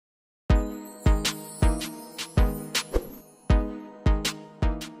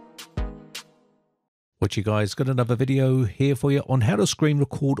What you guys, got another video here for you on how to screen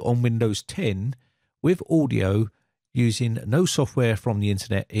record on Windows 10 with audio using no software from the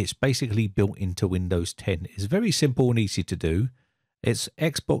internet. It's basically built into Windows 10. It's very simple and easy to do. It's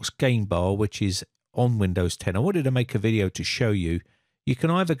Xbox Game Bar, which is on Windows 10. I wanted to make a video to show you. You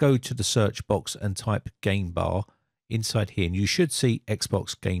can either go to the search box and type Game Bar inside here, and you should see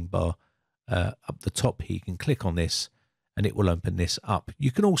Xbox Game Bar up the top here. You can click on this and it will open this up.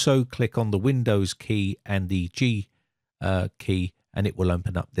 You can also click on the Windows key and the G key and it will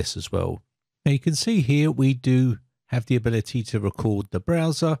open up this as well. Now you can see here we do have the ability to record the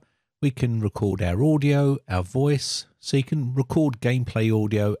browser. We can record our audio, our voice, so you can record gameplay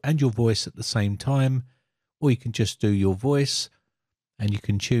audio and your voice at the same time, or you can just do your voice and you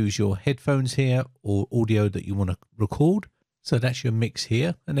can choose your headphones here or audio that you want to record. So that's your mix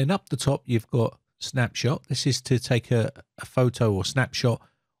here. And then up the top you've got snapshot. This is to take a photo or snapshot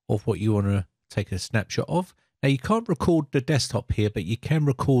of what you want to take a snapshot of. Now you can't record the desktop here, but you can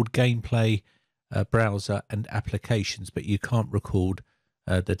record gameplay, browser and applications, but you can't record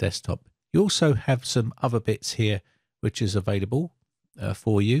the desktop. You also have some other bits here which is available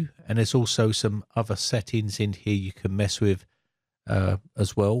for you, and there's also some other settings in here you can mess with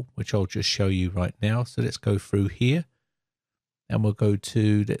as well, which I'll just show you right now. So let's go through here. And we'll go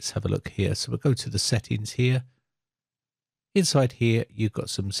to, let's have a look here. So we'll go to the settings here. Inside here, you've got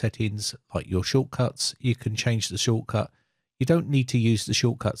some settings like your shortcuts. You can change the shortcut. You don't need to use the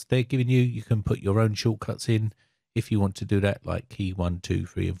shortcuts they're giving you. You can put your own shortcuts in if you want to do that, like key 1, 2,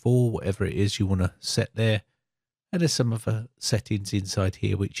 3, and 4, whatever it is you want to set there. And there's some other settings inside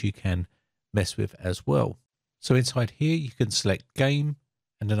here which you can mess with as well. So inside here, you can select game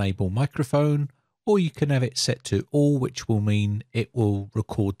and enable microphone, or you can have it set to all, which will mean it will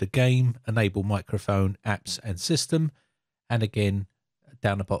record the game, enable microphone, apps and system. And again,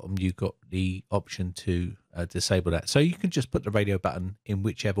 down the bottom, you've got the option to disable that. So you can just put the radio button in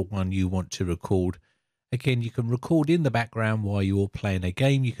whichever one you want to record. Again, you can record in the background while you're playing a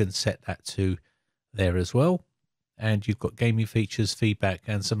game. You can set that to there as well. And you've got gaming features, feedback,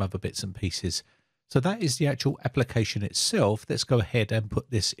 and some other bits and pieces. So that is the actual application itself. Let's go ahead and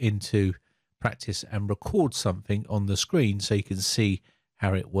put this into practice and record something on the screen so you can see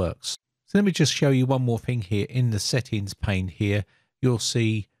how it works. So let me just show you one more thing here. In the settings pane here, you'll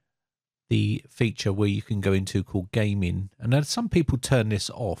see the feature where you can go into called gaming. And then some people turn this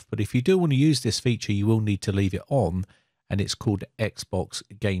off, but if you do want to use this feature, you will need to leave it on, and it's called Xbox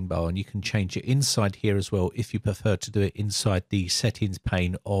Game Bar. And you can change it inside here as well if you prefer to do it inside the settings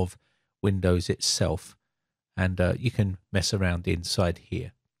pane of Windows itself. And you can mess around inside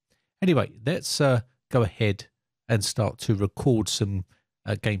here. Anyway, let's go ahead and start to record some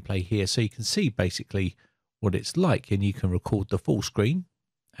gameplay here so you can see basically what it's like, and you can record the full screen,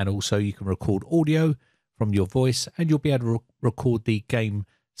 and also you can record audio from your voice, and you'll be able to record the game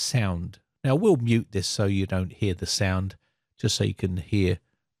sound. Now we'll mute this so you don't hear the sound, just so you can hear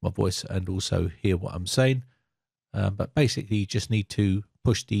my voice and also hear what I'm saying. But basically you just need to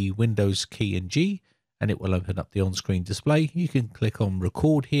push the Windows key and G and it will open up the on-screen display. You can click on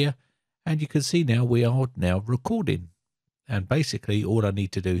record here, and you can see now we are now recording. And basically all I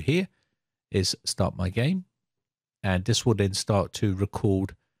need to do here is start my game, and this will then start to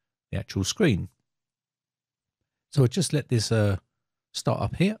record the actual screen. So I'll just let this start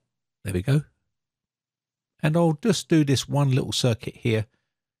up here. There we go. And I'll just do this one little circuit here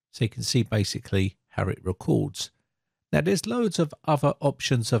so you can see basically how it records. Now there's loads of other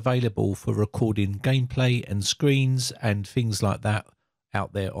options available for recording gameplay and screens and things like that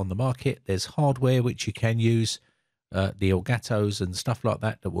out there on the market. There's hardware which you can use, the Elgatos and stuff like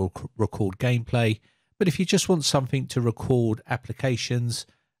that that will record gameplay. But if you just want something to record applications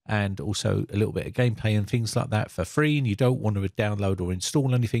and also a little bit of gameplay and things like that for free, and you don't want to download or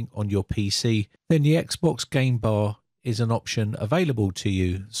install anything on your PC, then the Xbox Game Bar is an option available to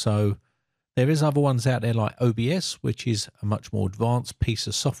you. So there is other ones out there like OBS, which is a much more advanced piece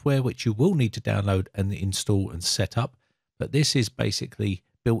of software which you will need to download and install and set up. But this is basically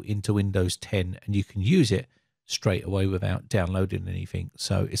built into Windows 10 and you can use it straight away without downloading anything.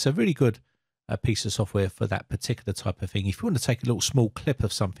 So it's a really good piece of software for that particular type of thing. If you want to take a little small clip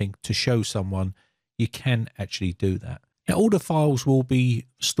of something to show someone, you can actually do that. Now all the files will be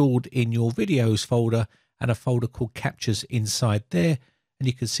stored in your videos folder and a folder called captures inside there. And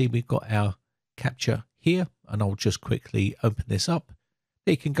you can see we've got our capture here, and I'll just quickly open this up.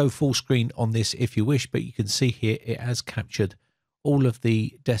 You can go full screen on this if you wish, but you can see here it has captured all of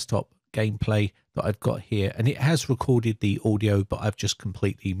the desktop gameplay that I've got here, and it has recorded the audio, but I've just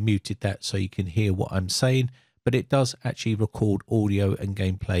completely muted that so you can hear what I'm saying. but it does actually record audio and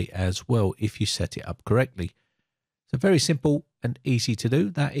gameplay as well if you set it up correctly. So very simple and easy to do.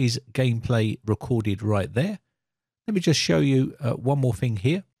 That is gameplay recorded right there. Let me just show you one more thing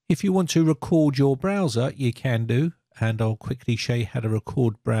here. If you want to record your browser, you can do, and I'll quickly show you how to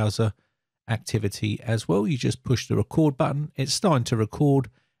record browser activity as well. You just push the record button, it's starting to record,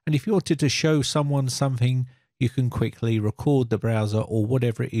 and if you wanted to show someone something, you can quickly record the browser or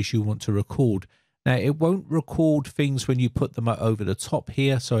whatever it is you want to record. Now, it won't record things when you put them over the top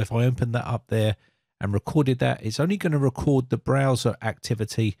here, so if I open that up there and recorded that, it's only going to record the browser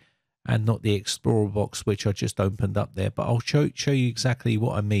activity and not the Explorer box, which I just opened up there. But I'll show you exactly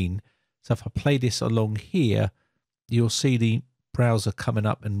what I mean. So if I play this along here, you'll see the browser coming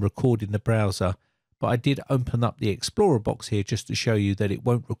up and recording the browser. But I did open up the Explorer box here just to show you that it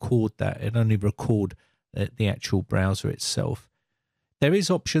won't record that. It only record the actual browser itself. There is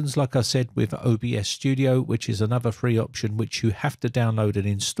options, like I said, with OBS Studio, which is another free option, which you have to download and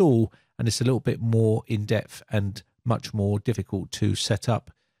install. And it's a little bit more in depth and much more difficult to set up.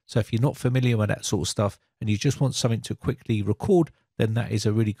 So if you're not familiar with that sort of stuff and you just want something to quickly record, then that is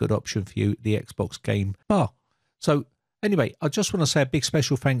a really good option for you, the Xbox Game Bar. So anyway, I just want to say a big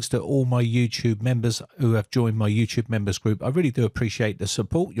special thanks to all my YouTube members who have joined my YouTube members group. I really do appreciate the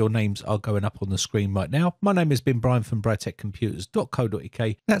support. Your names are going up on the screen right now. My name has been Brian from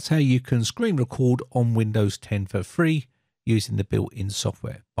briteccomputers.co.uk. That's how you can screen record on Windows 10 for free using the built-in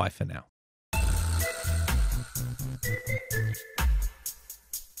software. Bye for now.